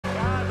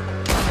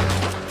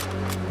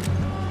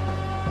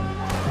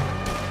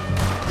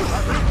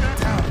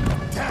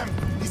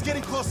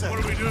getting closer.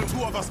 What do we do?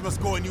 Two of us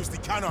must go and use the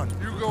cannon.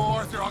 You go,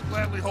 Arthur. I'll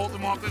gladly hold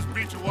them off this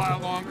beach a while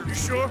longer. You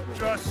sure?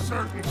 Just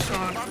certain,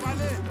 son. Pas malin.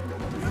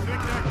 You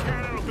think that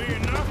cannon will be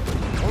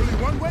enough? Only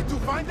one way to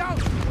find out.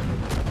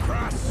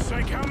 Christ's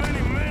sake, how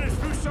many men has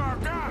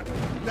Fussar got?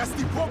 That's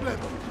the problem.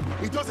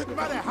 It doesn't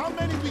matter how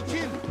many we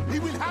kill. He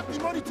will have the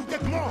money to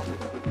get more.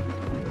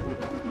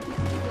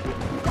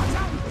 Watch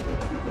out!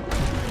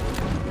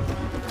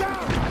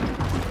 Down!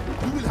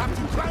 We will have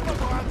to climb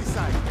up around the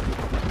side.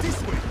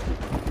 This way.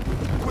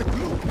 Quick,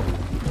 look.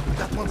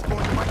 That one's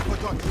going right for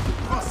Dutch.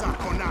 Fussar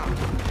for now.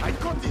 I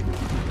got him.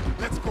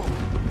 Let's go.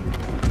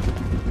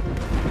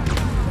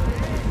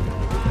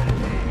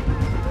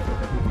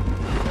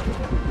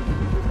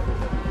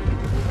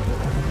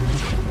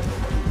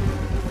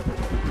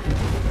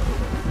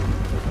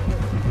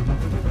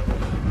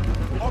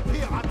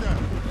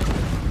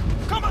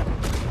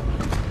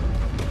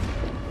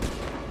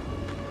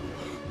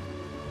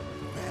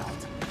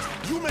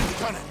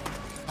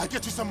 I'll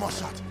get you some more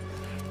shot.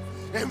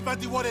 Aim at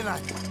the water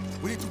line.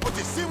 We need to put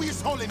a serious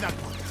hole in that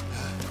one.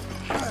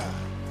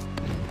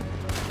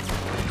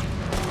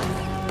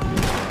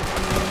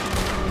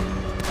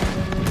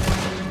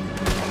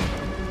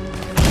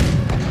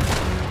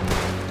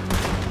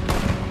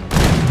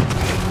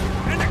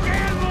 And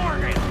again,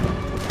 Morgan!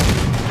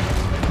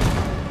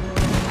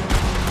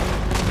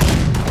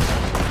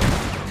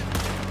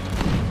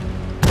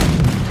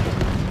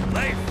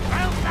 They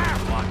felt that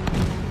one!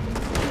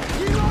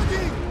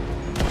 Reloading!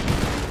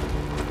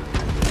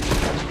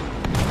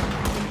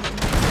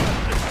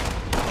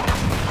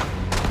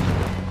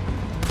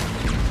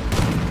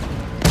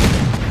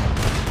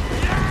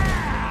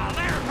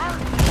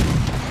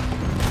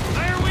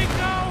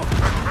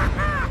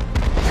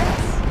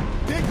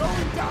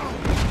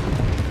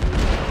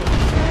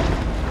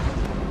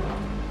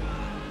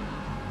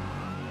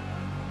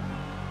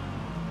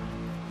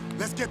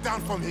 Let's get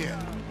down from here.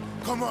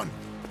 Come on.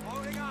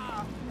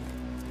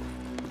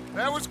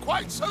 That was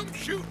quite some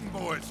shooting,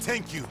 boys.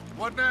 Thank you.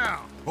 What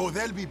now? Oh,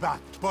 they'll be back.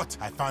 But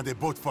I found a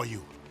boat for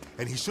you.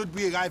 And he should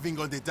be arriving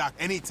on the dock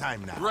any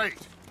time now. Great.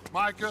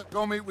 Micah,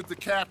 go meet with the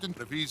captain.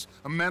 If he's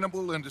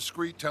amenable and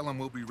discreet, tell him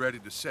we'll be ready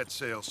to set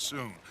sail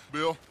soon.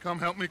 Bill, come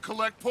help me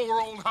collect poor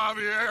old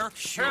Javier.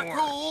 Sure.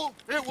 Hercule,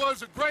 it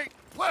was a great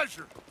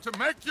pleasure to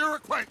make your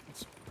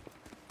acquaintance.